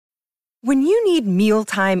When you need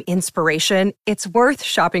mealtime inspiration, it's worth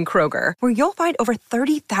shopping Kroger, where you'll find over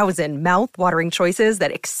 30,000 mouth-watering choices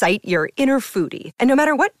that excite your inner foodie. And no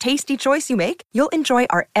matter what tasty choice you make, you'll enjoy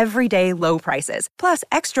our everyday low prices, plus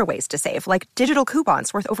extra ways to save, like digital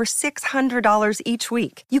coupons worth over $600 each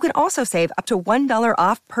week. You can also save up to $1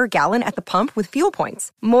 off per gallon at the pump with fuel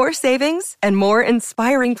points. More savings and more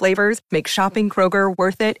inspiring flavors make shopping Kroger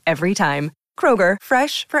worth it every time. Kroger,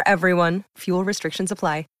 fresh for everyone. Fuel restrictions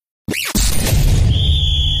apply.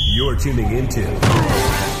 You're tuning into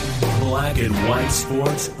Black and White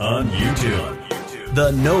Sports on YouTube.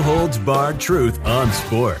 The no-holds-barred truth on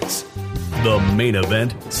sports. The main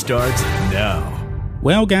event starts now.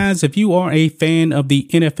 Well, guys, if you are a fan of the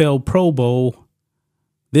NFL Pro Bowl,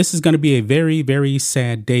 this is going to be a very, very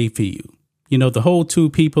sad day for you. You know, the whole two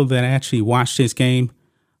people that actually watched this game,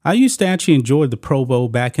 I used to actually enjoy the Pro Bowl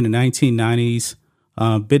back in the 1990s.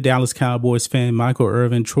 Big Dallas Cowboys fan, Michael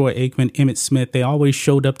Irvin, Troy Aikman, Emmitt Smith, they always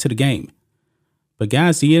showed up to the game. But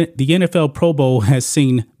guys, the NFL Pro Bowl has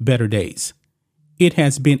seen better days. It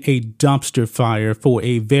has been a dumpster fire for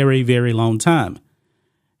a very, very long time.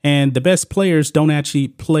 And the best players don't actually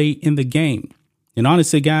play in the game. And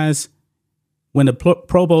honestly, guys, when the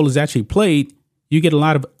Pro Bowl is actually played, you get a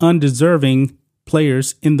lot of undeserving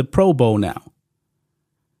players in the Pro Bowl now.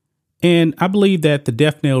 And I believe that the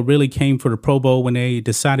death knell really came for the Pro Bowl when they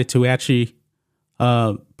decided to actually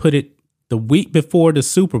put it the week before the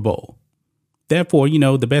Super Bowl. Therefore, you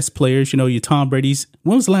know, the best players, you know, your Tom Brady's.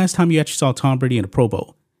 When was the last time you actually saw Tom Brady in a Pro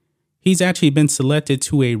Bowl? He's actually been selected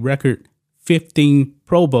to a record 15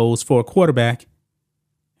 Pro Bowls for a quarterback.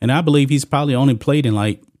 And I believe he's probably only played in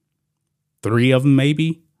like 3 of them,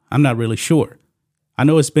 maybe. I'm not really sure. I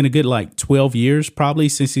know it's been a good like 12 years probably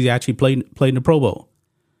since he's actually played in the Pro Bowl.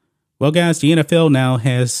 Well, guys, the NFL now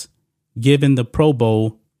has given the Pro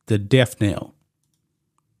Bowl the death knell.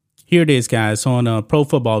 Here it is, guys, on Pro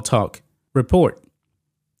Football Talk report.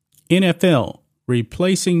 NFL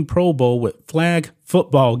replacing Pro Bowl with flag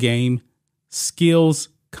football game skills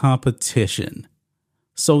competition.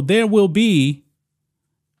 So there will be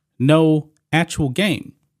no actual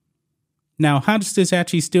game. Now, how does this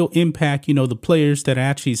actually still impact, you know, the players that are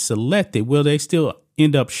actually selected? Will they still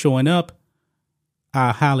end up showing up?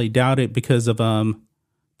 I highly doubt it because of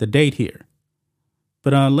the date here.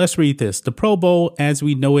 But let's read this. The Pro Bowl, as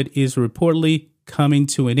we know it, is reportedly coming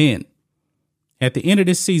to an end. At the end of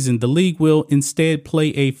this season, the league will instead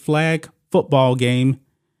play a flag football game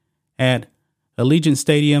at Allegiant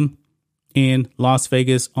Stadium in Las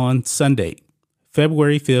Vegas on Sunday,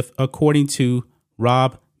 February 5th, according to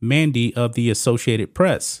Rob Mandy of the Associated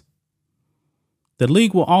Press. The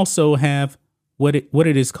league will also have what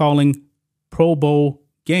it is calling Pro Bowl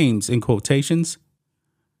games in quotations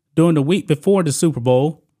during the week before the Super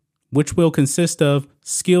Bowl, which will consist of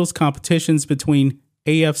skills competitions between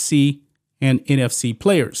AFC and NFC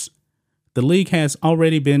players. The league has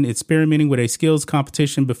already been experimenting with a skills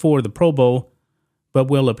competition before the Pro Bowl, but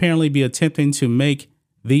will apparently be attempting to make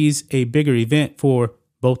these a bigger event for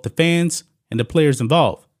both the fans and the players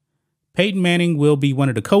involved. Peyton Manning will be one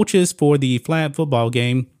of the coaches for the flag football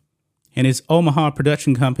game, and his Omaha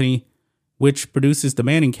production company, which produces the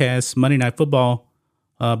ManningCast Monday Night Football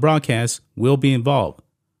broadcast, will be involved.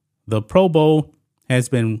 The Pro Bowl has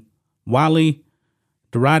been widely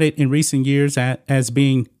derided in recent years as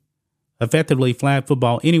being effectively flag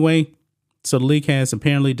football anyway, so the league has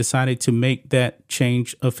apparently decided to make that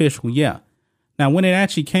change official. Yeah. Now, when it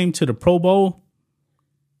actually came to the Pro Bowl,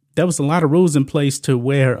 there was a lot of rules in place to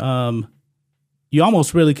where you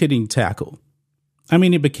almost really couldn't even tackle. I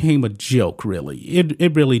mean, it became a joke, really.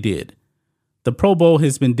 It really did. The Pro Bowl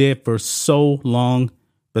has been dead for so long,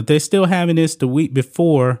 but they're still having this the week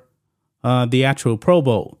before the actual Pro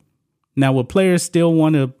Bowl. Now, will players still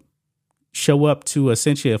want to show up to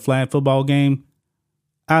essentially a flag football game?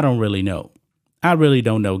 I don't really know. I really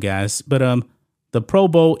don't know, guys. But the Pro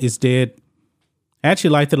Bowl is dead. I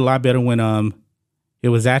actually liked it a lot better when it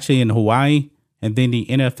was actually in Hawaii, and then the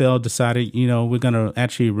NFL decided, you know, we're going to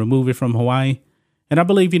actually remove it from Hawaii. And I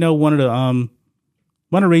believe, you know, one of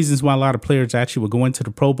the reasons why a lot of players actually were going to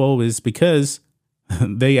the Pro Bowl is because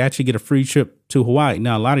they actually get a free trip to Hawaii.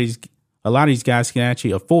 Now, a lot of these guys can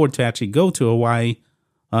actually afford to actually go to Hawaii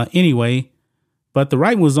anyway. But the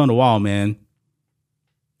writing was on the wall, man.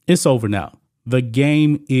 It's over now. The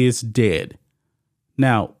game is dead.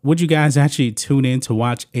 Now, would you guys actually tune in to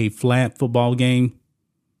watch a flag football game?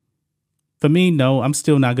 For me, no, I'm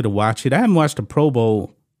still not going to watch it. I haven't watched a Pro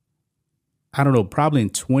Bowl, I don't know, probably in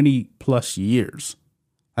 20 plus years.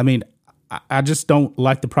 I mean, I just don't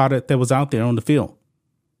like the product that was out there on the field.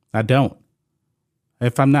 I don't.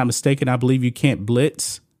 If I'm not mistaken, I believe you can't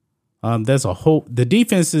blitz The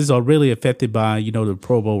defenses are really affected by, the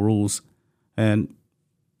Pro Bowl rules, and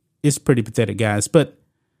it's pretty pathetic, guys. But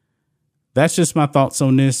that's just my thoughts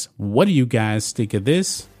on this. What do you guys think of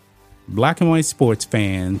this? Black and White Sports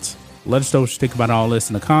fans, let us know what you think about all this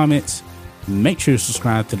in the comments. Make sure to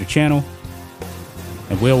subscribe to the channel,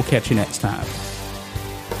 and we'll catch you next time.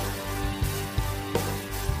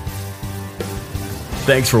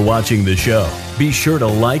 Thanks for watching the show. Be sure to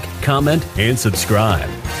like, comment, and subscribe.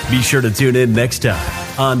 Be sure to tune in next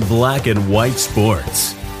time on Black and White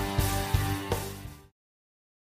Sports.